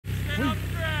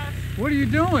Mousetrap. What are you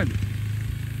doing?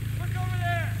 Look over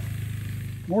there.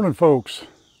 Morning, folks.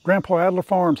 Grandpa Adler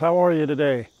Farms, how are you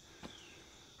today?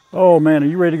 Oh man, are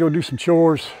you ready to go do some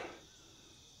chores?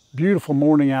 Beautiful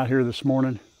morning out here this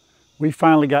morning. We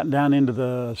finally gotten down into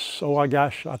the, oh my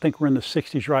gosh, I think we're in the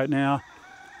 60s right now.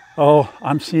 Oh,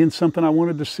 I'm seeing something I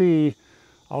wanted to see.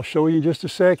 I'll show you in just a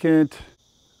second.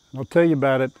 I'll tell you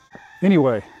about it.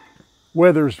 Anyway,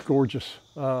 weather's gorgeous.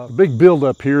 The big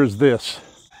buildup here is this.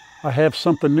 I have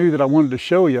something new that I wanted to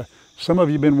show you. Some of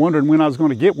you have been wondering when I was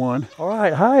going to get one. All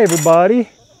right, hi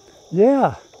everybody.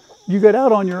 Yeah, you got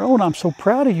out on your own. I'm so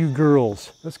proud of you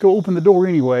girls. Let's go open the door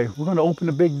anyway. We're going to open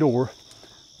the big door.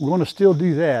 We're going to still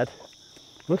do that.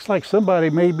 Looks like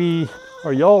somebody may be,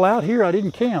 are y'all out here? I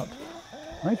didn't count.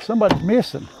 I think somebody's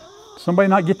missing. Somebody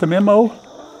not get the memo?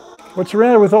 What's the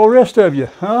matter with all the rest of you,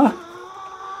 huh?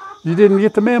 You didn't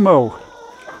get the memo.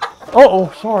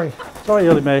 Uh-oh, sorry. Sorry,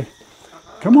 Ellie Mae.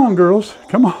 Come on, girls.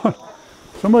 Come on.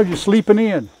 Some of you sleeping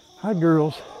in. Hi,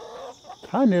 girls.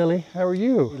 Hi, Nellie. How are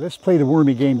you? Let's play the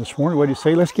wormy game this morning. What do you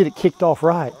say? Let's get it kicked off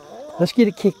right. Let's get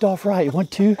it kicked off right. You want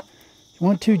to? You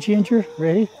want to, Ginger?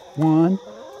 Ready? 1,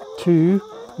 2,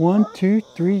 1, 2,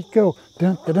 3, go.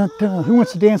 Dun, dun, dun, dun. Who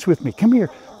wants to dance with me? Come here.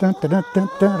 Dun, dun, dun, dun,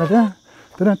 dun, dun.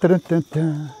 Dun, dun, dun, dun,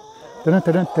 dun. Dun,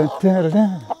 dun, dun, dun, dun,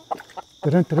 dun.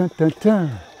 Dun, dun, dun, dun,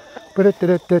 dun. Ba, da,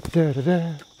 da, da, da, da, da.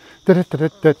 Da, da, da,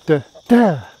 da, da, da.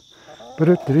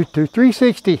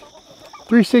 360.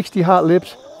 360 hot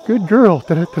lips. Good girl.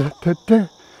 Da, da, da, da, da.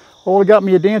 Oh, I got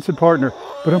me a dancing partner.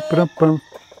 Ba-dum, ba-dum, bum,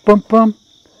 bum, bum.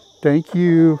 Thank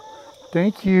you.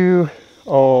 Thank you.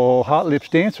 Oh, hot lips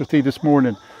dance with you this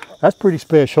morning. That's pretty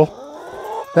special.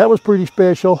 That was pretty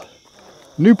special.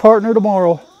 New partner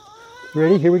tomorrow.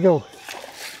 Ready? Here we go.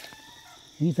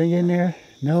 Anything in there?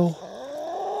 No.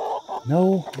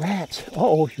 No rats.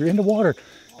 Uh-oh, you're in the water.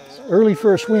 It's early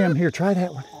for a swim. Here, try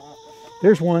that one.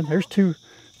 There's one. There's two.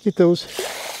 Get those.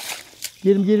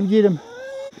 Get them, get them, get them.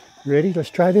 Ready? Let's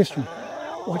try this one.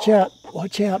 Watch out.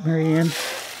 Watch out, Marianne.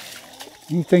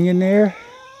 Anything in there?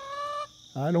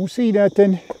 I don't see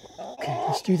nothing. Okay,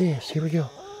 let's do this. Here we go.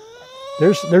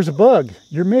 There's a bug.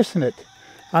 You're missing it.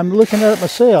 I'm looking at it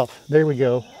myself. There we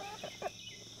go.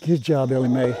 Good job, Ellie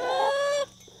Mae.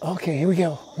 Okay, here we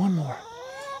go. One more.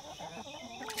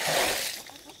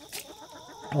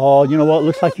 Oh, you know what?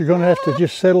 Looks like you're going to have to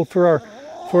just settle for our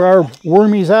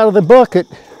wormies out of the bucket.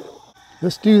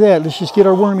 Let's do that. Let's just get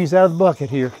our wormies out of the bucket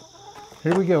here.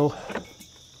 Here we go.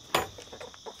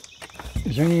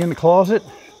 Is there any in the closet?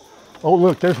 Oh,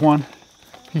 look, there's one.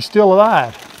 He's still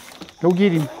alive. Go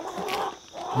get him.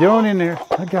 Get on in there.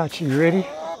 I got you. You ready?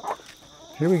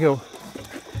 Here we go.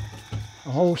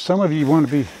 Oh, some of you want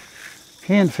to be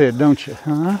hand-fed, don't you?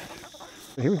 Huh?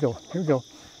 Here we go. Here we go.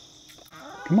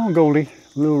 Come on, Goldie.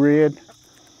 Little red.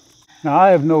 Now, I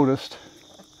have noticed,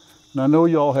 and I know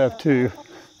y'all have too,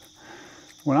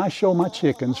 when I show my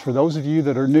chickens, for those of you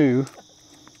that are new,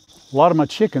 a lot of my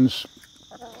chickens,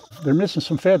 they're missing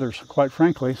some feathers, quite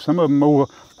frankly. Some of them,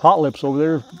 hot lips over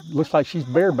there, looks like she's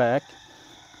bareback.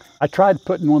 I tried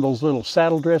putting one of those little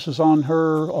saddle dresses on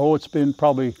her. Oh, it's been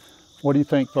probably, what do you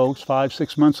think, folks, 5,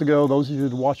 6 months ago? Those of you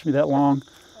that watched me that long,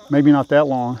 maybe not that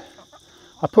long.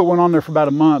 I put one on there for about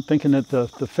a month thinking that the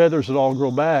feathers would all grow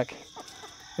back,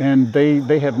 and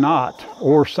they have not,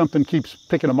 or something keeps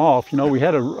picking them off. You know, we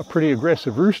had a pretty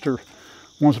aggressive rooster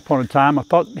once upon a time. I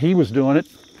thought he was doing it.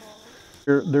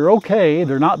 They're okay.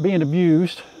 They're not being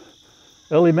abused.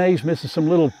 Ellie Mae's missing some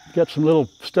little, got some little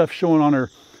stuff showing on her,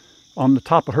 on the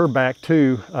top of her back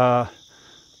too.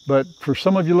 But for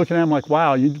some of you looking at them like,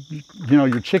 wow, you know,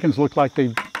 your chickens look like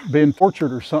they've been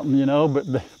tortured or something, you know, but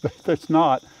that's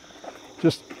not.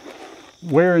 Just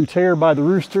wear and tear by the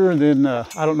rooster, and then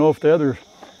I don't know if the other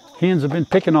hens have been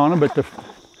picking on them, but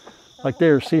like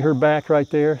there, see her back right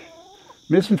there?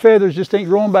 Missing feathers, just ain't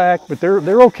growing back, but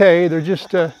they're okay. They're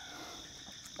just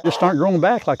aren't growing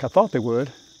back like I thought they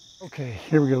would. Okay,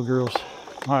 here we go, girls.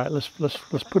 All right, let's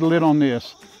put a lid on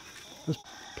this. There's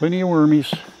plenty of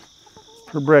wormies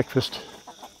for breakfast.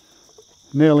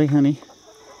 Nellie, honey,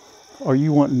 are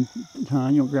you wanting, you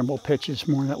want Grandpa to pet you this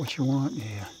morning? Is that what you want?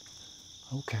 Yeah.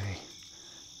 Okay.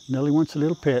 Nellie wants a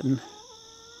little petting.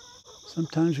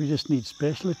 Sometimes we just need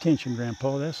special attention,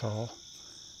 Grandpa. That's all.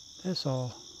 That's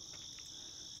all.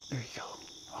 There you go.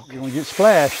 Okay. You want to get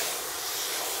splashed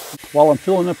while I'm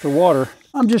filling up the water.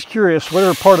 I'm just curious,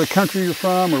 whatever part of the country you're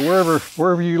from or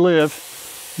wherever you live,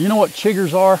 you know what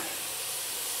chiggers are?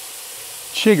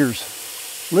 Chiggers.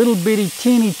 Little bitty,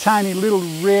 teeny tiny, little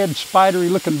red, spidery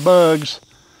looking bugs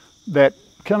that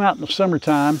come out in the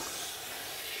summertime.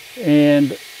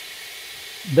 And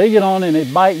they get on and they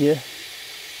bite you,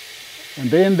 and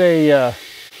then they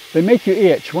they make you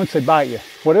itch once they bite you.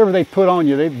 Whatever they put on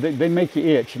you, they make you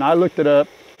itch. And I looked it up.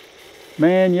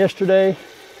 Man, yesterday,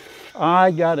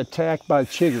 I got attacked by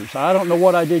chiggers. I don't know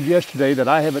what I did yesterday that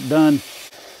I haven't done,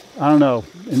 I don't know,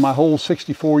 in my whole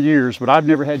 64 years, but I've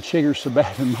never had chiggers so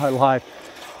bad in my life.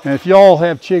 And if y'all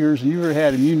have chiggers and you've ever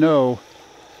had them, you know,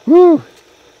 whoo,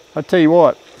 I tell you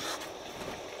what,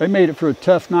 they made it for a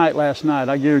tough night last night,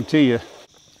 I guarantee you.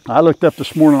 I looked up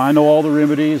this morning, I know all the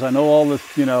remedies, I know all the,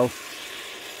 you know,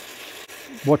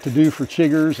 what to do for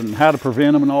chiggers and how to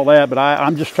prevent them and all that, but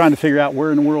I'm just trying to figure out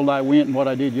where in the world I went and what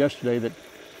I did yesterday that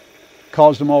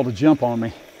caused them all to jump on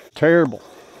me. Terrible,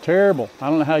 terrible. I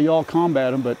don't know how y'all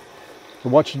combat them, but for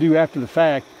what you do after the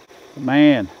fact,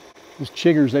 man, those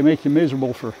chiggers, they make you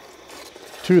miserable for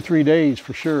 2 or 3 days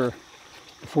for sure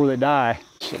before they die.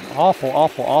 It's awful,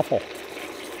 awful, awful.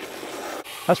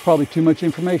 That's probably too much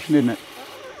information, isn't it?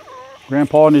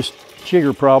 Grandpa and his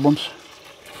chigger problems.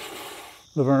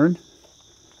 Laverne,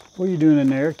 what are you doing in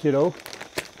there, kiddo?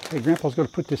 Hey, Grandpa's going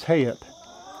to put this hay up.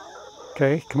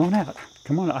 Okay, come on out.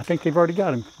 Come on, I think they've already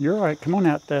got him. You're all right. Come on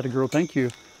out, that girl. Thank you.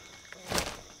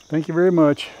 Thank you very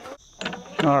much.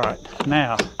 All right,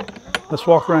 now, let's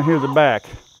walk around here to the back.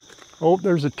 Oh,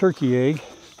 there's a turkey egg.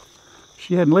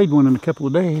 She hadn't laid one in a couple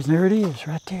of days, and there it is,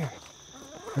 right there.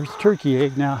 There's the turkey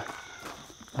egg. Now,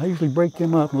 I usually break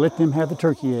them up and let them have the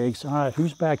turkey eggs. All right,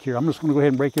 who's back here? I'm just gonna go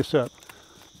ahead and break this up.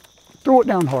 Throw it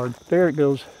down hard. There it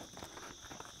goes.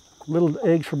 Little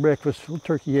eggs for breakfast, little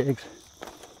turkey eggs.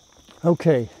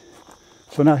 Okay.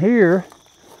 So now here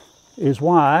is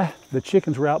why the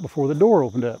chickens were out before the door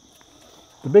opened up,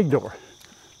 the big door.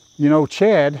 You know,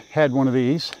 Chad had one of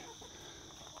these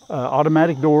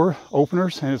automatic door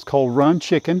openers, and it's called Run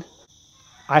Chicken.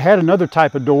 I had another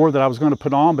type of door that I was going to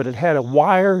put on, but it had a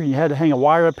wire. You had to hang a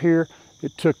wire up here.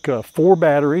 It took 4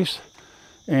 batteries,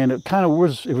 and it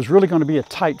was really going to be a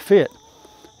tight fit.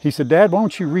 He said, Dad, why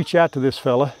don't you reach out to this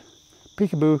fella?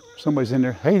 Peekaboo, somebody's in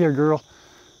there. Hey there, girl.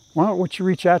 Why don't you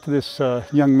reach out to this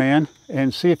young man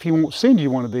and see if he won't send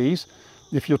you one of these,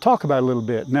 if you'll talk about it a little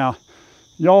bit. Now,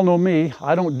 y'all know me,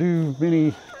 I don't do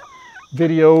many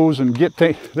videos and get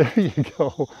things. There you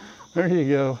go. There you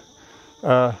go.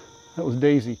 That was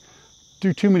Daisy.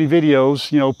 Do too many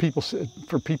videos, you know, people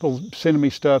sending me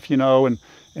stuff, you know,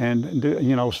 and do,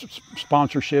 you know,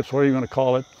 sponsorships, whatever you want to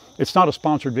call it. It's not a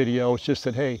sponsored video. It's just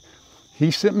that, hey,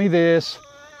 he sent me this.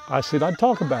 I said I'd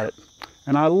talk about it.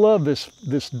 And I love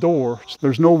this door.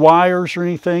 There's no wires or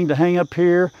anything to hang up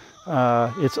here.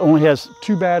 It only has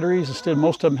 2 batteries instead.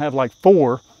 Most of them have like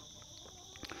 4.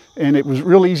 And it was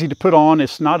real easy to put on.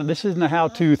 This isn't a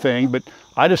how-to thing, but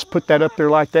I just put that up there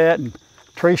like that and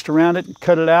traced around it and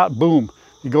cut it out. Boom.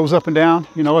 It goes up and down.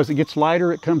 You know, as it gets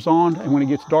lighter, it comes on, and when it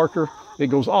gets darker, it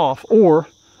goes off. Or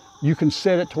you can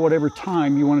set it to whatever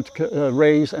time you want it to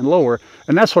raise and lower.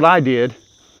 And that's what I did.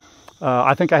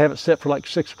 I think I have it set for like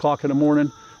 6 o'clock in the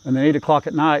morning and then 8 o'clock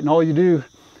at night. And all you do,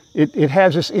 it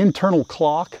has this internal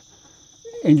clock,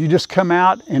 and you just come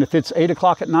out, and if it's 8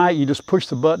 o'clock at night, you just push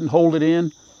the button, hold it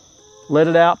in, let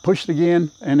it out, push it again,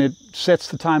 and it sets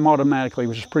the time automatically,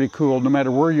 which is pretty cool, no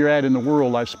matter where you're at in the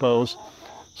world, I suppose.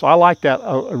 So I like that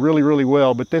really, really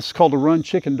well. But this is called a Run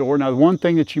Chicken door. Now, the one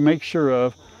thing that you make sure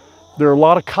of, there are a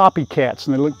lot of copycats,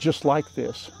 and they look just like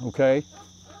this, okay?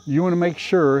 You want to make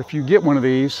sure, if you get one of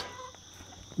these,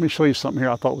 let me show you something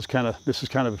here I thought was this is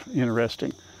kind of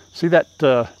interesting. See that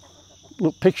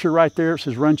little picture right there? It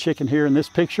says Run Chicken here in this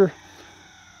picture.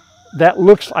 That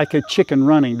looks like a chicken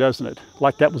running, doesn't it?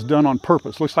 Like that was done on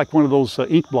purpose. Looks like one of those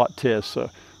ink blot tests,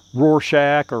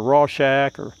 Rorschach or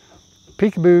Rorschach or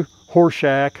Peekaboo,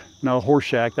 Horseshack. No,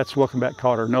 Horseshack, that's Welcome Back,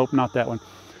 Kotter. Nope, not that one.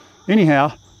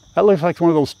 Anyhow, that looks like one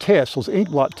of those tests, those ink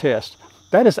blot tests.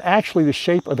 That is actually the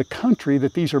shape of the country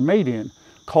that these are made in,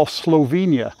 called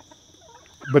Slovenia.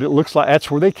 But it looks like that's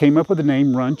where they came up with the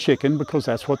name Run Chicken, because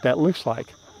that's what that looks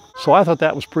like. So I thought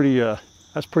that was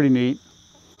that's pretty neat.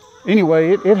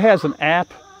 Anyway, it has an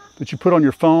app that you put on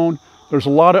your phone. There's a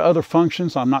lot of other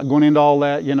functions. I'm not going into all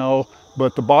that, you know,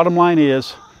 but the bottom line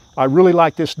is I really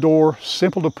like this door.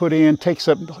 Simple to put in, takes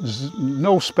up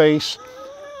no space.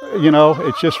 You know,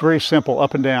 it's just very simple,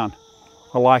 up and down.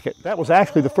 I like it. That was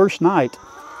actually the first night,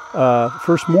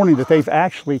 first morning that they've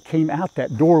actually came out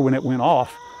that door when it went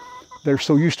off. They're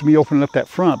so used to me opening up that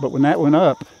front, but when that went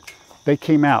up, they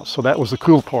came out. So that was the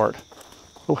cool part.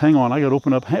 Oh, hang on, I gotta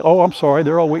open up. Oh, I'm sorry,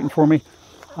 they're all waiting for me.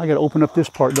 I gotta open up this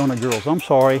part, don't I, girls? I'm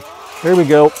sorry. There we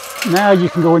go. Now you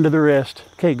can go into the rest.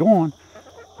 Okay, go on.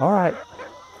 All right.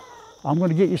 I'm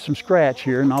gonna get you some scratch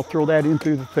here, and I'll throw that in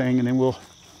through the thing, and then we'll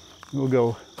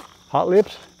go. Hot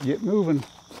Lips, get moving.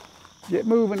 Get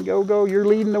moving, go, go. You're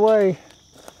leading the way.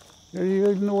 You're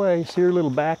leading the way. See your little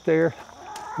back there?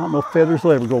 I don't know if feathers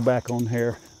will ever go back on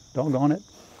hair. Doggone it.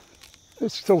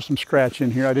 Let's throw some scratch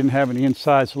in here. I didn't have any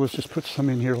inside, so let's just put some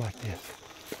in here like this.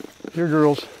 Here,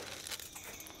 girls.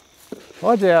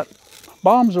 Watch out.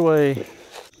 Bombs away.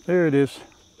 There it is.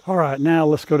 All right, now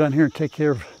let's go down here and take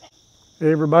care of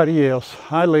everybody else.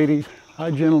 Hi, ladies.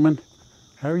 Hi, gentlemen.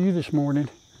 How are you this morning?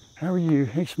 How are you?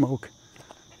 Hey, Smoke.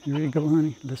 You ready to go,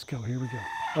 honey? Let's go. Here we go.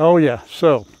 Oh, yeah.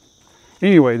 So,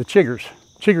 anyway, the chiggers.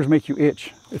 Chiggers make you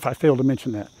itch, if I failed to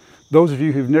mention that. Those of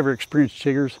you who've never experienced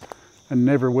chiggers and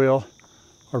never will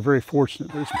are very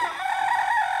fortunate.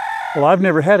 Well, I've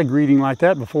never had a greeting like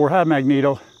that before. Hi,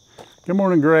 Magneto. Good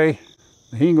morning, Gray.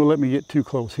 He ain't gonna let me get too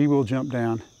close. He will jump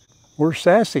down. Where's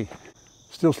Sassy?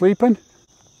 Still sleeping?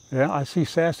 Yeah, I see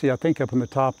Sassy, I think, up in the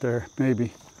top there,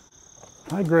 maybe.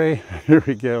 Hi, Gray. Here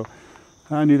we go.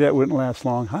 I knew that wouldn't last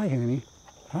long. Hi, honey.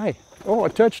 Hi. Oh, I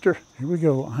touched her. Here we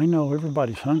go. I know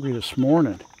everybody's hungry this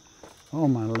morning. Oh,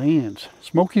 my lands.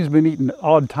 Smokey's been eating at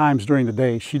odd times during the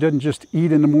day. She doesn't just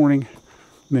eat in the morning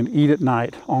and then eat at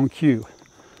night on cue.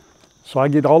 So I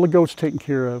get all the goats taken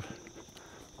care of.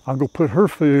 I'll go put her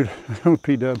food.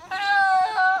 P-Dub.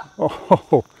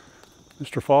 Oh,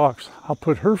 Mr. Fox. I'll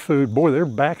put her food. Boy, their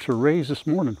backs are raised this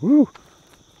morning. Woo!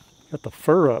 Got the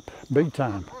fur up big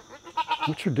time.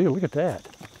 What's your deal? Look at that.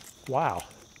 Wow.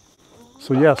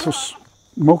 So yeah, so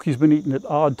Smokey's been eating at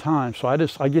odd times. So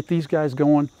I get these guys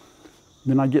going.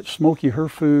 Then I get Smokey her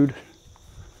food.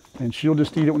 And she'll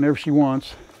just eat it whenever she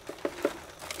wants.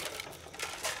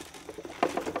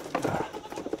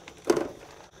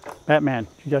 Batman,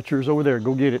 you got yours over there.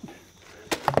 Go get it.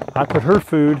 I put her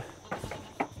food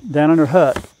down in her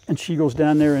hut. And she goes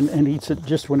down there and eats it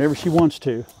just whenever she wants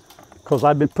to. Because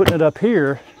I've been putting it up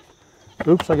here.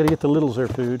 Oops, I got to get the littles their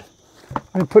food.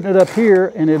 I've been putting it up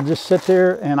here and it'll just sit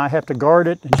there and I have to guard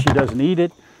it and she doesn't eat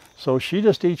it. So she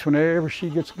just eats whenever she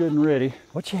gets good and ready.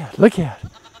 Watch out, look out.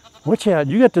 Watch out,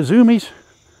 you got the zoomies?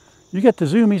 You got the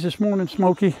zoomies this morning,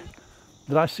 Smokey?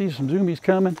 Did I see some zoomies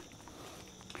coming?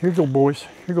 Here you go, boys.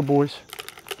 Here you go, boys.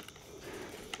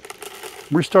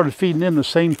 We started feeding them the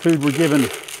same food we're giving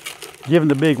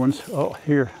the big ones. Oh,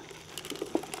 here.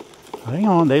 Hang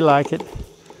on, they like it.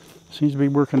 Seems to be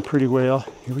working pretty well.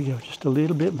 Here we go, just a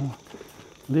little bit more.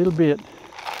 A little bit.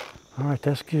 All right,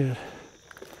 that's good.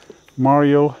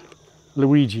 Mario,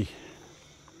 Luigi.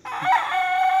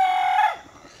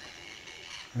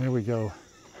 There we go.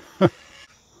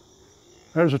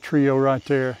 There's a trio right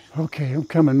there. Okay, I'm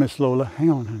coming, Miss Lola. Hang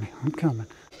on, honey, I'm coming.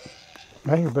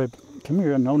 Right here, babe. Come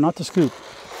here. No, not the scoop.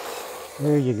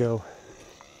 There you go.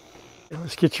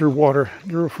 Let's get your water,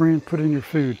 girlfriend. Put in your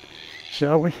food,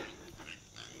 shall we?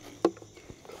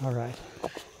 All right.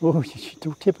 Oh,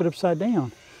 don't tip it upside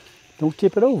down. Don't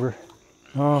tip it over.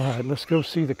 All right, let's go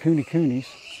see the coonies.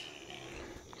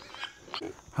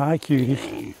 Hi,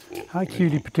 cutie. Hi,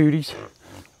 cutie patooties.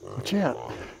 Watch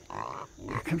out.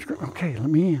 Here comes, okay, let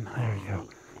me in. There you go.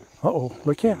 Uh-oh,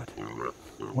 look out.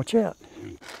 Watch out.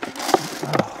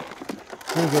 Oh,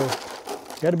 there you go.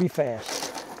 Gotta be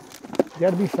fast.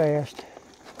 Gotta be fast.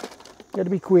 Gotta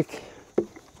be quick.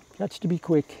 Got to be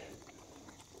quick.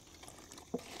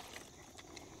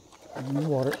 In the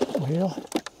water. Well,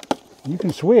 you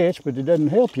can switch, but it doesn't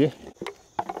help you.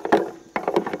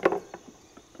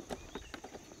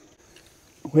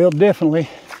 Well, definitely.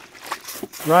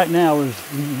 Right now, you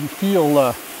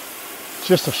feel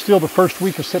still the first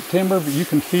week of September, but you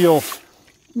can feel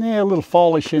a little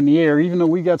fallish in the air. Even though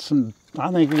we got some,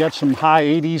 I think we got some high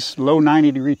 80s, low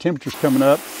 90-degree temperatures coming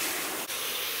up.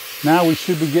 Now we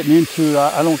should be getting into,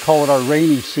 I don't call it our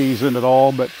rainy season at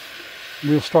all, but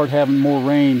we'll start having more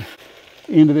rain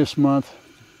into this month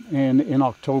and in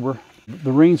October.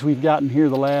 The rains we've gotten here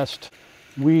the last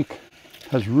week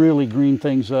has really greened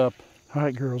things up. All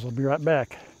right, girls, I'll be right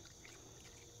back.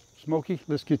 Smokey,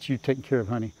 let's get you taken care of,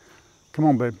 honey. Come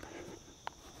on, babe.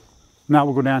 Now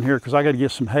we'll go down here because I got to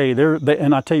get some hay.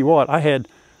 And I tell you what,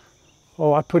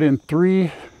 I put in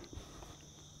 3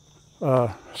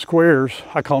 squares.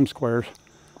 I call them squares.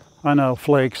 I know,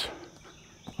 flakes.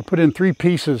 I put in 3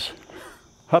 pieces.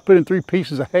 I put in 3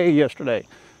 pieces of hay yesterday.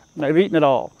 And they've eaten it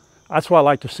all. That's what I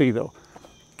like to see, though.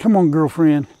 Come on,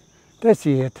 girlfriend. That's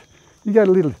it. You got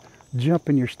a little jump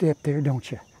in your step there,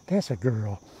 don't you? That's a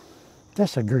girl.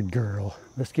 That's a good girl.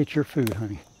 Let's get your food,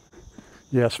 honey.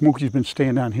 Yeah, Smokey's been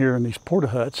staying down here in these porta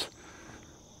huts.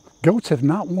 Goats have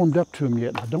not warmed up to him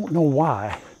yet. I don't know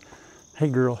why. Hey,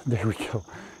 girl, there we go.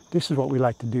 This is what we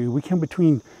like to do. We come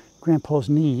between Grandpa's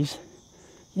knees.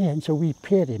 Yeah, and so we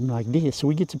pet him like this. So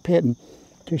we get to petting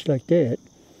just like that.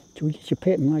 So we get you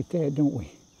petting like that, don't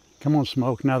we? Come on,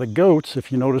 Smoke. Now the goats,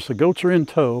 if you notice, the goats are in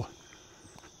tow.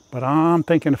 But I'm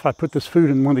thinking if I put this food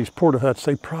in one of these porta huts,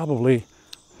 they probably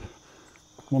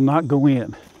will not go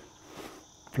in.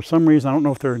 For some reason, I don't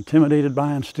know if they're intimidated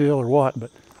by him still or what,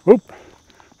 but whoop,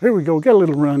 there we go, got a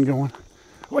little run going.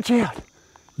 Watch out,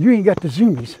 you ain't got the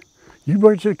zoomies. You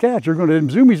birds of the couch, them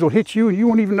zoomies will hit you and you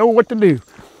won't even know what to do.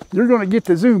 You're gonna get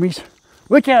the zoomies.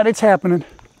 Look out, it's happening.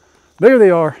 There they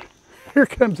are. Here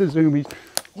comes the zoomies.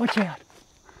 Watch out.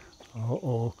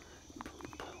 Uh-oh.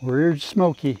 Where's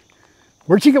Smokey?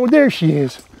 Where'd she go? There she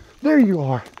is. There you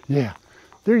are. Yeah,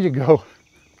 there you go.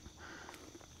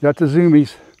 Got the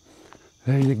zoomies.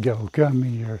 There you go. Come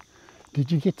here.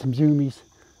 Did you get some zoomies?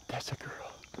 That's a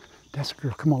girl. That's a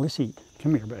girl. Come on, let's eat.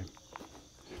 Come here, babe.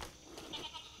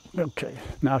 Okay.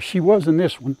 Now, she was in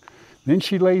this one. Then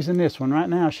she lays in this one. Right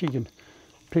now, she can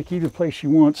pick either place she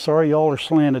wants. Sorry, y'all are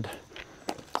slanted.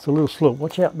 It's a little slope.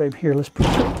 Watch out, babe. Here, let's put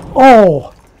it.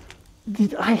 Oh!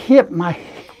 I hit my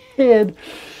head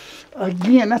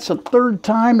again. That's the third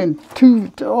time in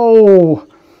two. Oh!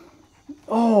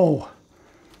 Oh!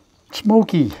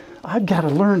 Smokey, I've got to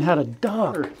learn how to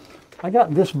duck. I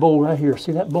got this bowl right here.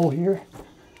 See that bowl here?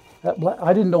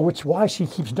 I didn't know why she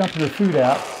keeps dumping her food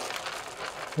out.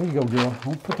 There you go, girl.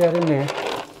 I'll put that in there.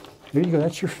 There you go.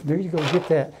 There you go. Get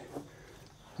that.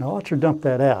 Now I'll let her dump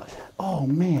that out. Oh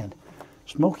man,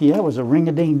 Smokey, that was a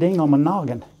ring-a-ding-ding on my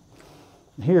noggin.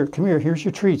 Here, come here. Here's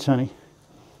your treats, honey.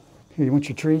 Here, you want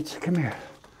your treats? Come here.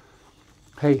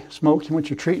 Hey, Smokes, you want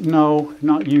your treat? No,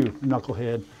 not you,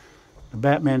 knucklehead. The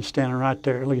Batman's standing right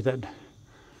there. Look at that.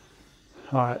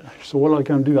 All right, so what am I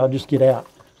going to do? I'll just get out.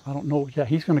 I don't know. Yeah,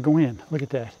 he's going to go in. Look at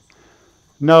that.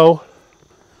 No.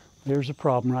 There's a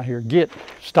problem right here.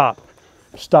 Stop.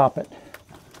 Stop it.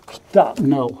 Stop.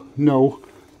 No, no.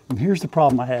 And here's the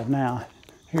problem I have now.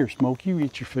 Here, Smoke, you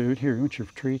eat your food. Here, you want your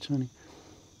treats, honey?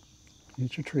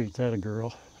 Eat your treats. That a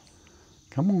girl.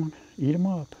 Come on, eat them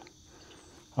up.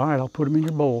 All right, I'll put them in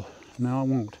your bowl. No, I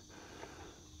won't.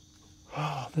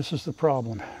 Oh, this is the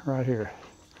problem right here.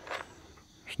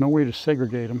 There's no way to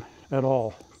segregate them at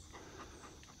all.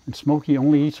 And Smokey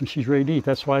only eats when she's ready to eat.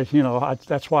 That's why, you know,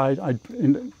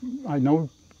 I know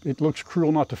it looks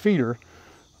cruel not to feed her,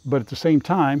 but at the same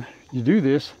time, you do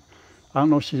this. I don't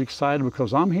know if she's excited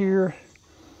because I'm here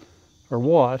or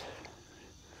what.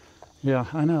 Yeah,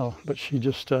 I know, but she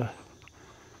just,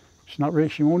 she's not ready.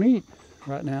 She won't eat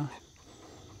right now.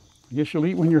 I guess you'll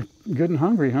eat when you're good and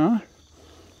hungry, huh?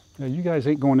 Yeah, you guys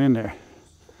ain't going in there.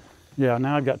 Yeah,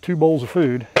 now I've got 2 bowls of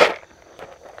food.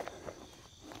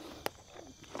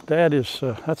 That's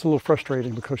a little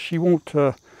frustrating because she won't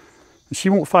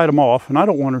fight them off, and I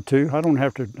don't want her to. I don't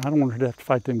want her to have to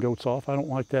fight them goats off. I don't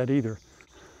like that either.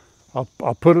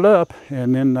 I'll put it up,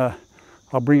 and then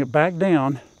I'll bring it back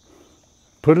down,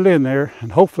 put it in there,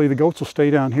 and hopefully the goats will stay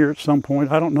down here at some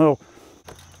point. I don't know.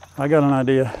 I got an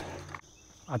idea.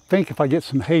 I think if I get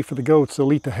some hay for the goats,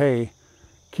 they'll eat the hay.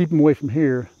 Keep them away from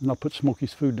here, and I'll put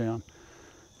Smokey's food down.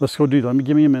 Let's go do that.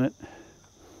 Give me a minute.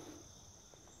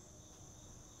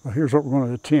 Well, here's what we're going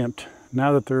to attempt.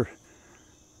 Now that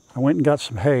I went and got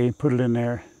some hay and put it in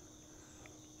there.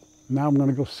 Now I'm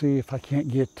going to go see if I can't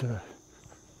get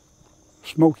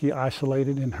Smokey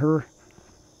isolated in her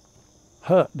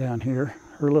hut down here.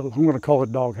 I'm going to call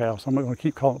it doghouse. I'm not going to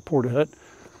keep calling it porta hut.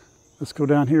 Let's go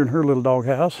down here in her little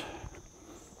doghouse.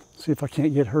 See if I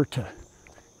can't get her to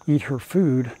eat her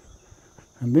food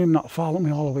and then not follow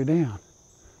me all the way down.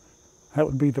 That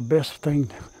would be the best thing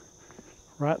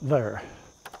right there.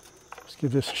 Let's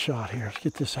give this a shot here. Let's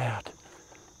get this out.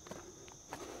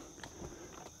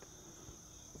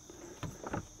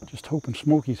 Just hoping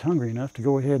Smokey's hungry enough to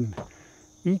go ahead and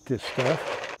eat this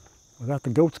stuff without the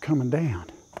goats coming down.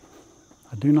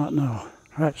 I do not know. All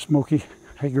right, Smokey.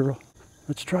 Hey, girl.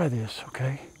 Let's try this,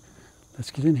 okay?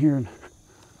 Let's get in here and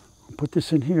put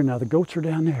this in here. Now, the goats are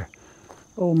down there.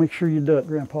 Oh, make sure you duck,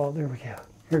 Grandpa. There we go.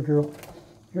 Here, girl.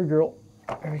 Here, girl.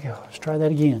 There we go. Let's try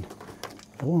that again.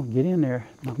 Go on, get in there.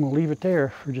 I'm going to leave it there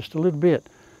for just a little bit,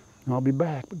 and I'll be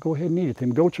back. But go ahead and eat it.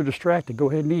 Them goats are distracted. Go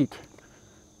ahead and eat.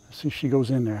 Let's see if she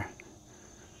goes in there.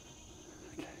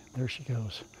 Okay, there she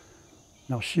goes.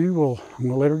 Now, I'm going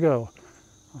to let her go.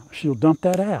 She'll dump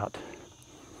that out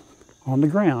on the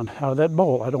ground out of that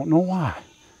bowl. I don't know why.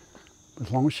 But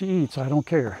as long as she eats, I don't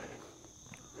care.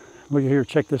 Look at here,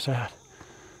 check this out.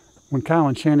 When Kyle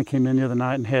and Shannon came in the other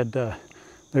night and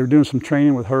they were doing some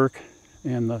training with Herc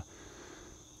and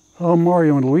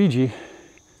Mario and Luigi,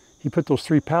 he put those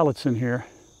 3 pallets in here,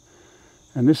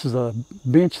 and this is a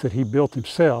bench that he built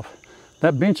himself.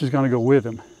 That bench is going to go with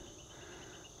him,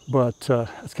 but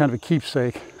it's kind of a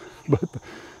keepsake. But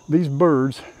these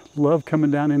birds love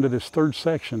coming down into this 3rd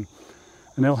section,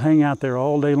 and they'll hang out there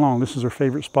all day long. This is their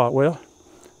favorite spot. Well,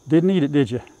 didn't eat it,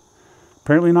 did you?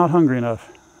 Apparently not hungry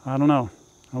enough. I don't know.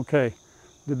 Okay,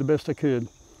 did the best I could.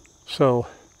 So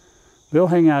they'll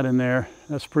hang out in there.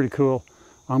 That's pretty cool.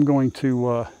 I'm going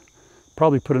to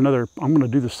probably put another, I'm going to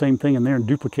do the same thing in there and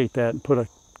duplicate that and put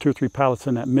 2 or 3 pallets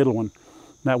in that middle one.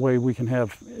 That way we can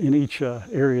have, in each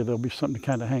area, there'll be something to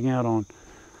kind of hang out on.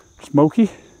 Smokey,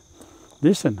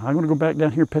 listen, I'm going to go back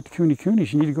down here and pet the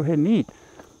coonies. You need to go ahead and eat.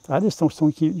 I just don't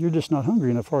think you're just not hungry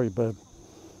enough, are you, bub?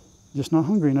 Just not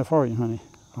hungry enough, are you, honey?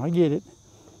 I get it.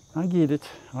 I get it.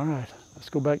 All right, let's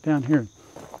go back down here.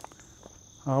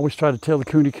 I always try to tell the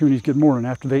coonies good morning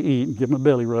after they eat and give them a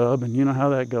belly rub, and you know how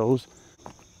that goes.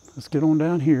 Let's get on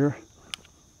down here.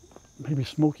 Maybe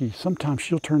Smokey, sometimes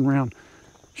she'll turn around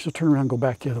and go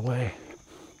back the other way.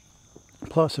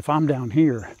 Plus, if I'm down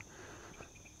here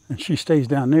and she stays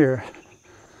down there,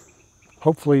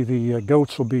 hopefully the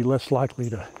goats will be less likely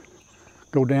to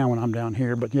go down when I'm down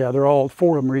here. But yeah, they're all,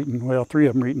 4 of them are eating, well, 3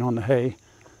 of them are eating on the hay.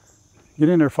 Get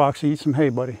in there, Foxy, eat some hay,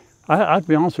 buddy. I'd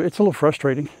be honest with you, it's a little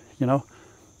frustrating, you know.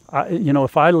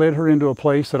 If I led her into a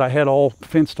place that I had all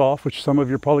fenced off, which some of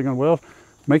you are probably going, well,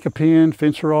 make a pen,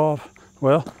 fence her off.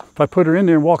 Well, if I put her in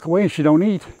there and walk away and she don't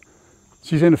eat,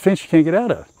 she's in a fence she can't get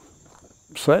out of.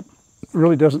 So that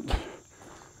really doesn't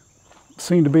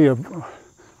seem to be a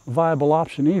viable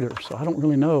option either. So I don't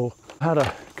really know how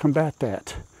to combat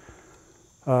that.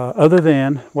 Other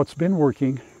than what's been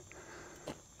working,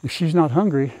 if she's not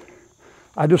hungry,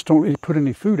 I just don't really put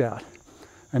any food out.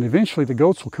 And eventually the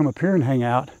goats will come up here and hang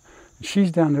out. And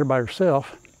she's down there by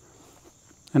herself.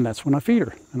 And that's when I feed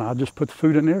her. And I'll just put the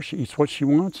food in there. She eats what she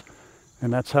wants.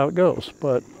 And that's how it goes.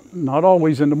 But not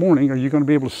always in the morning are you going to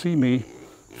be able to see me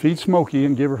feed Smokey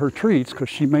and give her treats, because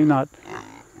she may not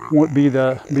be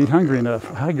hungry enough.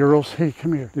 Hi, girls. Hey,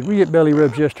 come here. Did we get belly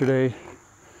rubs yesterday?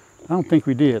 I don't think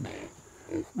we did.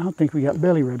 I don't think we got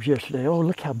belly rubs yesterday. Oh,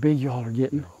 look how big y'all are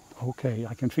getting. Okay,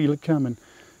 I can feel it coming.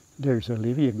 There's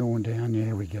Olivia going down.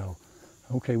 There we go.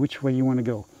 Okay, which way you want to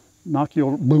go? Knock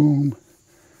your boom.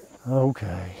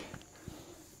 Okay.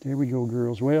 There we go,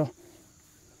 girls. Well,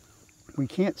 we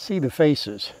can't see the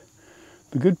faces.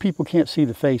 The good people can't see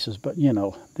the faces, but you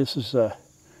know, this is the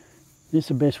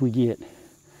best we get.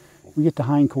 We get the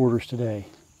hindquarters today.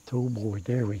 Oh boy,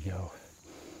 there we go.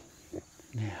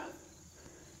 Now,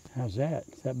 how's that?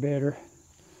 Is that better?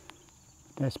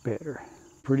 That's better.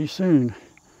 Pretty soon,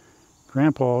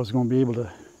 Grandpa is going to be able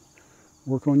to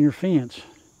work on your fence.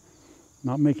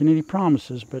 Not making any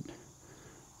promises, but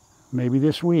maybe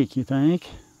this week, you think?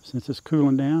 Since it's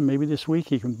cooling down, maybe this week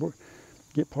he can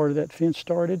get part of that fence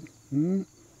started.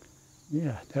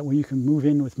 Yeah, that way you can move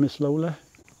in with Miss Lola.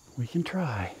 We can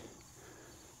try.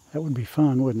 That would be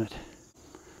fun, wouldn't it?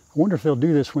 I wonder if they'll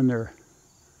do this when they're,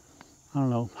 I don't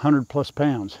know, 100 plus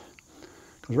pounds.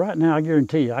 Because right now, I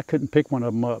guarantee you, I couldn't pick one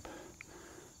of them up.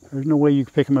 There's no way you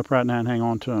could pick them up right now and hang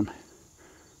on to them.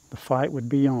 The fight would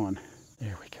be on.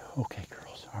 There we go. Okay,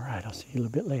 girls. All right, I'll see you a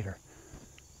little bit later.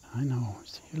 I know.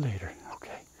 See you later.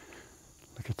 Okay.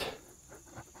 Look at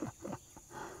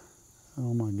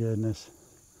oh my goodness.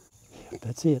 Yeah,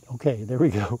 that's it. Okay, there we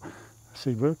go.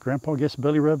 See, look, Grandpa gets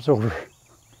belly rubs over.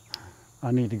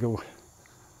 I need to go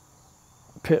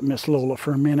pet Miss Lola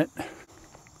for a minute.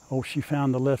 Oh, she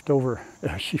found the leftover.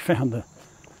 She found the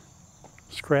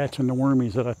scratch and the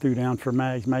wormies that I threw down for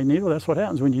Magneto. That's what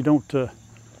happens when you don't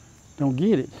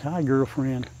get it. Hi,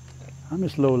 girlfriend. Hi,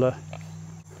 Miss Lola.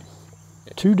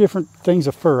 2 different things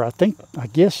of fur. I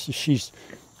guess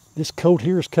this coat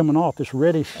here is coming off, this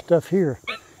reddish stuff here.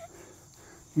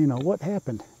 You know, what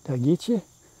happened? Did I get you?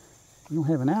 You don't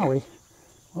have an owie.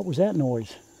 What was that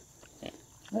noise?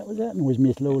 What was that noise,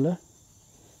 Miss Lola?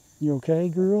 You okay,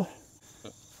 girl?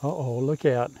 Uh-oh, look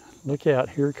out. Look out.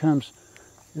 Here it comes.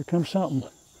 Here comes something.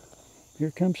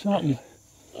 Here comes something.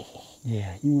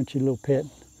 Yeah, you want your little pet.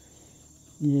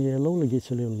 Yeah, Lola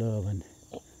gets a little loving.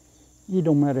 It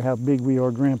don't matter how big we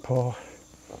are, Grandpa.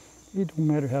 It don't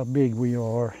matter how big we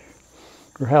are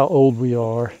or how old we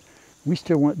are. We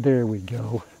still want, there we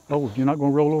go. Oh, you're not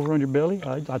going to roll over on your belly?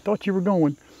 I thought you were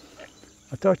going.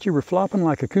 I thought you were flopping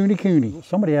like a coonie.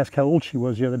 Somebody asked how old she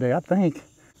was the other day. I think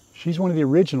she's one of the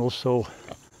originals, so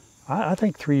I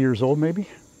think 3 years old maybe.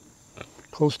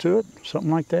 Close to it,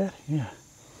 something like that, yeah.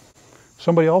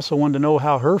 Somebody also wanted to know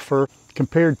how her fur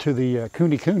compared to the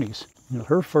coonies. You know,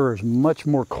 her fur is much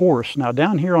more coarse. Now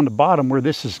down here on the bottom where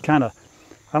this is kind of,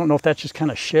 I don't know if that's just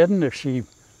kind of shedding, if she,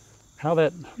 how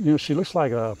that, you know, she looks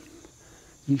like a,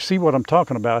 you see what I'm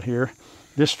talking about here.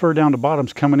 This fur down the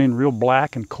bottom's coming in real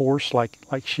black and coarse like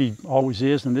she always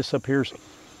is, and this up here's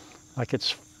like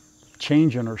it's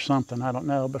changing or something, I don't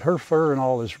know. But her fur and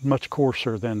all is much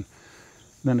coarser than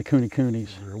the coonies.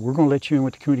 We're going to let you in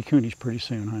with the coonies pretty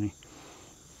soon, honey.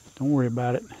 Don't worry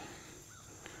about it.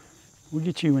 We'll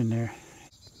get you in there.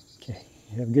 Okay,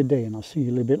 You have a good day, and I'll see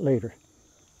you a little bit later.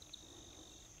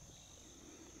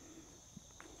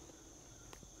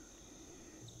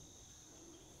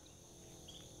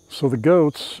 So the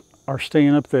goats are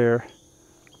staying up there.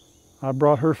 I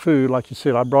brought her food, like you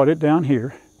said, I brought it down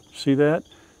here. See that?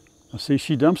 I see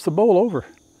she dumps the bowl over.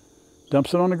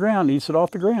 Dumps it on the ground, eats it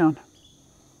off the ground.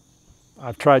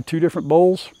 I've tried 2 different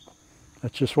bowls.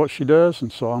 That's just what she does,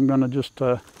 and so I'm gonna just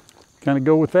kind of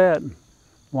go with that.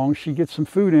 As long as she gets some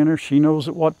food in her, she knows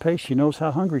at what pace, she knows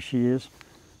how hungry she is.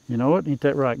 You know what? Ain't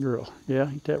that right, girl? Yeah,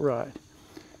 ain't that right?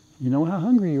 You know how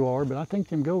hungry you are, but I think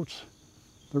them goats,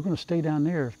 they're gonna stay down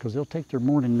there because they'll take their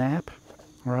morning nap,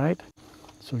 all right?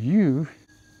 So you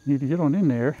need to get on in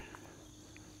there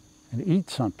and eat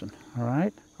something, all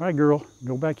right? All right, girl,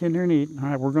 go back in there and eat. All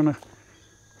right,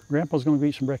 Grandpa's gonna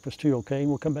eat some breakfast too, okay?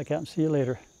 We'll come back out and see you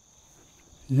later.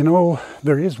 You know,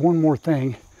 there is one more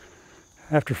thing.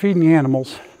 After feeding the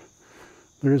animals,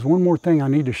 there is one more thing I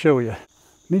need to show you. I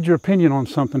need your opinion on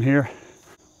something here.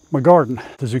 My garden,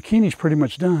 the zucchini's pretty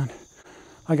much done.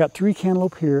 I got 3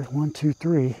 cantaloupe here, 1, 2,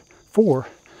 3, 4.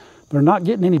 They're not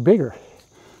getting any bigger.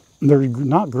 They're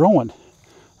not growing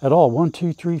at all. 1,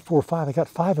 2, 3, 4, 5. I got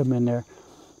 5 of them in there.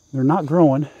 They're not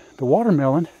growing. The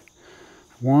watermelon,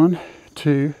 1,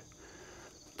 2,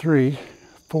 3,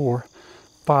 4,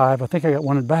 5. I think I got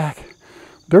one in the back.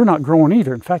 They're not growing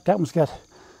either. In fact, that one's got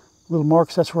little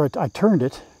marks. That's where I turned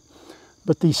it.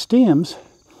 But these stems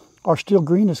are still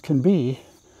green as can be.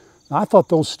 Now, I thought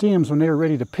those stems, when they were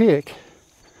ready to pick,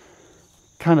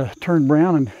 kind of turned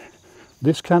brown, and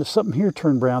this kind of something here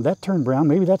turned brown. That turned brown.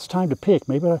 Maybe that's time to pick.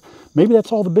 Maybe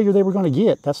that's all the bigger they were going to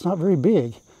get. That's not very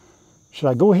big. Should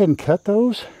I go ahead and cut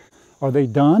those? Are they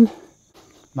done?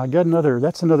 And I got another.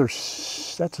 That's a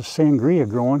sangria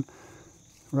growing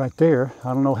right there.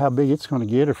 I don't know how big it's going to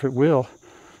get, if it will.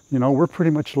 You know, we're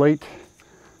pretty much late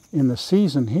in the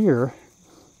season here.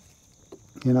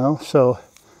 You know, so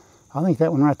I think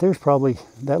that one right there is probably,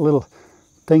 that little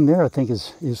thing there I think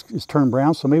is turned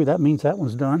brown. So maybe that means that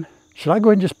one's done. Should I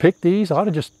go ahead and just pick these? I ought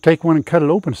to just take one and cut it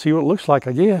open and see what it looks like,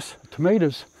 I guess.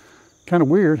 Tomatoes, kind of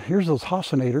weird. Here's those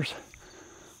hocinators.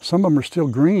 Some of them are still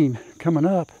green coming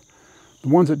up. The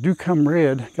ones that do come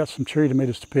red, got some cherry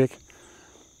tomatoes to pick.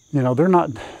 You know,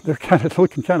 they're kind of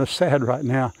looking kind of sad right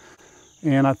now.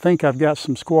 And I think I've got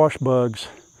some squash bugs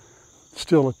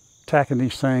still attacking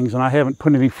these things, and I haven't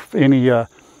put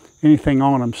anything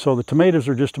on them. So the tomatoes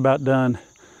are just about done.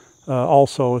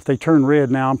 Also, if they turn red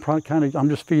now, I'm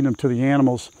just feeding them to the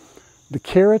animals. The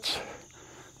carrots,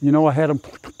 you know, I had them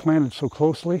planted so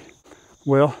closely.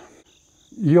 Well,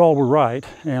 you all were right,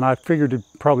 and I figured it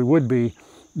probably would be.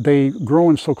 They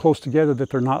growing so close together that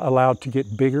they're not allowed to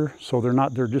get bigger, so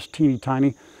they're just teeny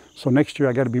tiny. So next year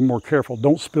I got to be more careful.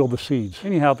 Don't spill the seeds.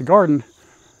 Anyhow, the garden,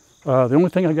 the only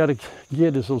thing I got to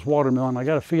get is those watermelon. I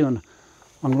got a feeling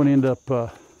I'm going to end up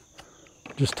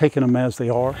just taking them as they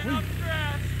are.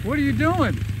 What are you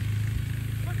doing?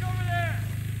 Look over there.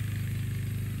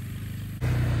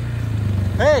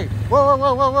 Hey,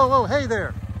 whoa, hey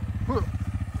there.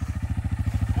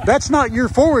 That's not your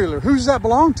four-wheeler. Who's that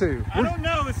belong to? I don't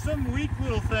know. It's some weak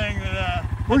little thing that I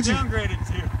downgraded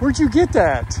to. Where'd you get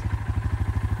that?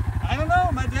 I don't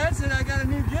know. My dad said I got a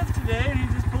new gift today, and he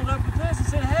just pulled up with this and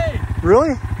said, hey.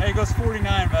 Really? Hey, it goes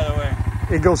 49, by the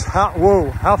way. It goes,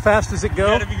 how fast does it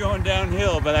go? You got to be going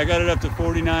downhill, but I got it up to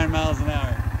 49 miles an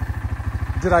hour.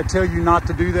 Did I tell you not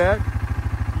to do that?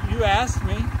 You asked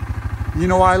me. You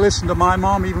know, I listened to my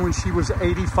mom even when she was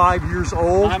 85 years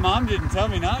old. My mom didn't tell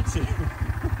me not to.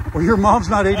 Well, your mom's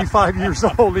not 85 years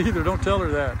old either. Don't tell her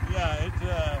that.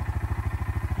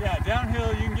 Yeah,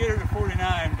 downhill you can get her to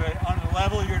 49, but on the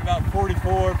level you're at about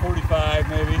 44, 45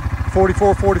 maybe.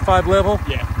 44, 45 level?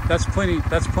 Yeah. That's plenty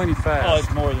fast. Oh,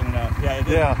 it's more than enough. Yeah,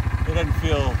 it doesn't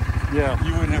feel,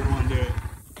 you wouldn't ever want to do it.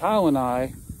 Kyle and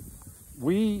I,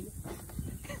 we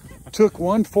took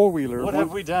one four-wheeler. What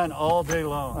have we done all day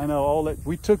long? I know,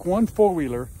 we took one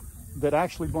four-wheeler that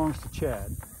actually belongs to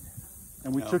Chad,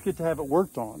 and we took it to have it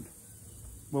worked on.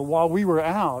 Well, while we were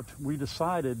out, we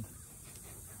decided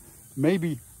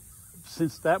maybe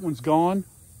since that one's gone,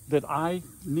 that I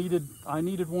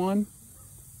needed one.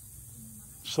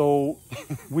 So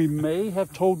we may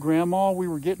have told Grandma we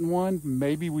were getting one.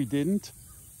 Maybe we didn't.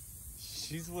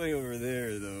 She's way over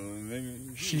there, though.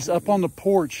 Maybe she's up on the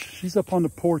porch. She's up on the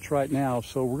porch right now,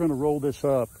 so we're going to roll this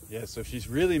up. Yeah, so if she's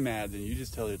really mad, then you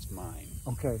just tell her it's mine.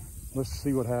 Okay, let's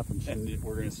see what happens. And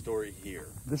we're going to store it here.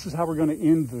 This is how we're going to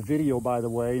end the video, by the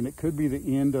way, and it could be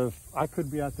the end of, I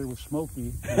could be out there with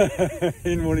Smokey.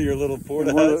 In one of your little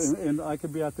porta huts. And I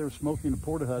could be out there with Smokey in the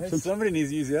porta hut. Hey, somebody needs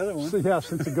to use the other one. So, yeah,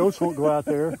 since the goats won't go out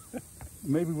there,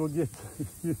 maybe we'll get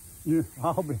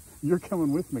You're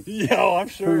coming with me. Yeah, oh, I'm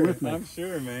sure. With me. I'm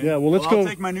sure, man. Yeah, well, let's go. I'll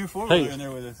take my new four-wheeler in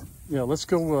there with us. Yeah, let's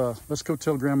go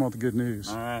tell Grandma the good news.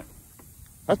 All right.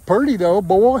 That's pretty though,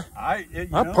 boy.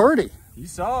 That's pretty. You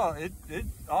saw it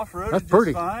off-roaded That's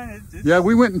pretty. just fine. Yeah,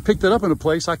 we went and picked it up in a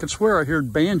place. I could swear I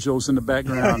heard banjos in the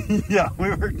background. Yeah, we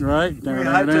were. Right? We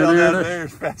hightailed out there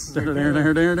as fast as we could.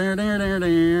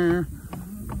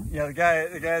 Yeah, the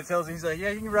guy tells me, he's like, yeah,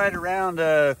 you can ride around,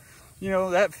 that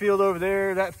field over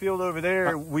there, that field over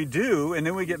there. We do, and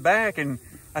then we get back, and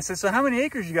I said, so how many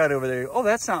acres you got over there? Oh,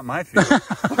 that's not my field.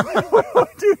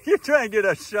 Dude, you're trying to get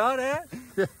a shot at?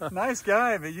 Yeah. Nice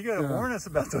guy, but you got to warn us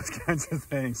about those kinds of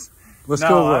things. Let's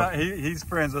go. He's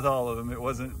friends with all of them. It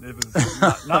was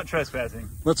not trespassing.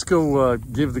 Let's go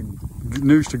give the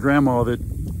news to Grandma that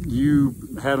you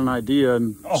had an idea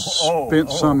and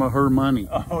spent some of her money.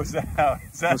 Oh, is that how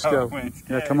it went?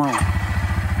 Yeah, come on.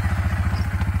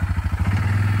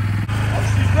 Oh,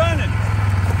 she's running.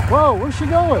 Whoa, where's she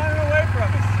going? Running away from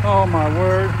us. Oh, my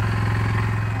word.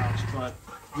 But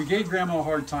we gave Grandma a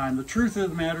hard time. The truth of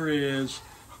the matter is,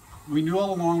 we knew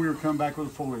all along we were coming back with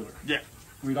a four-wheeler. Yeah.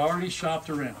 We'd already shopped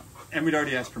around. And we'd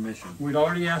already asked permission.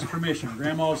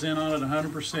 Grandma's in on it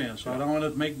 100%, so I don't want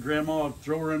to make Grandma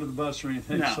throw her under the bus or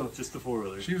anything. No, so just the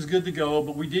four-wheeler. She was good to go,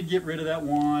 but we did get rid of that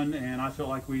one, and I feel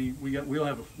like we need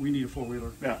a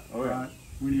four-wheeler. Yeah, oh yeah. Right?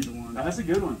 We need one. That's a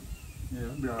good one. Yeah,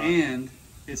 it'll be all right. And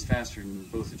it's faster than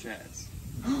both the Chads.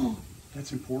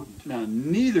 That's important. Now,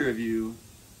 neither of you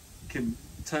can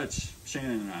touch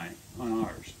Shannon and I on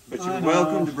ours, but you're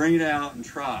welcome to bring it out and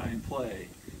try and play.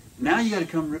 Now you got to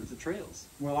come rip the trails.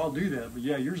 Well, I'll do that, but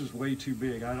yeah, yours is way too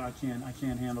big. I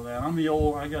can't handle that. I'm the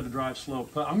old. I got to drive slow.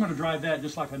 I'm going to drive that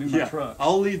just like I do my truck.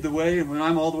 I'll lead the way, and when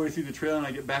I'm all the way through the trail and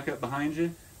I get back up behind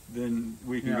you, then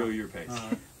we can go your pace.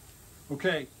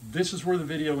 Okay, this is where the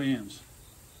video ends,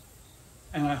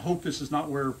 and I hope this is not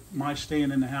where my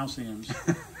staying in the house ends.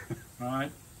 All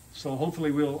right. So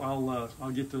hopefully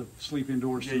I'll get to sleep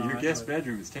indoors tonight. Yeah, your guest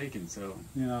bedroom is taken, so.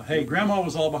 Yeah. Hey, Grandma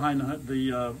was all behind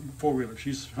the four-wheeler.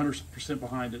 She's 100%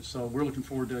 behind it, so we're looking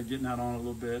forward to getting out on it a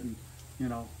little bit and,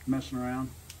 messing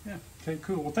around. Yeah. Okay,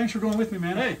 cool. Well, thanks for going with me,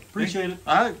 man. Hey, appreciate it.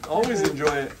 I always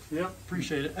enjoy it. Yep,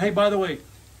 appreciate it. Hey, by the way,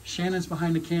 Shannon's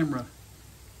behind the camera.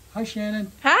 Hi,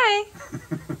 Shannon. Hi.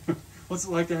 What's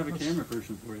it like to have a camera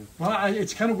person for you? Well,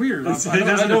 it's kind of weird. I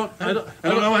don't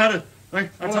know how to. I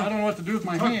don't know what to do with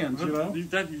my hands,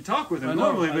 You talk with him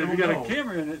normally, but if you got a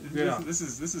camera in it, this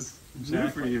is new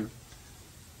for you.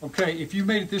 Okay, if you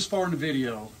made it this far in the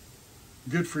video,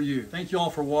 good for you. Thank you all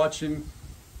for watching.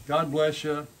 God bless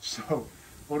you. So,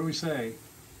 what do we say?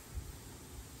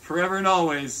 Forever and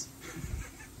always.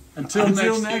 Until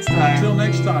next time. Until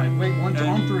next time. Wait,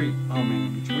 on three. Oh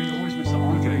man, we always miss it.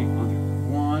 On three.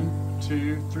 1,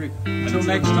 2, 3. Until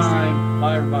next time.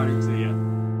 Bye, everybody. See ya.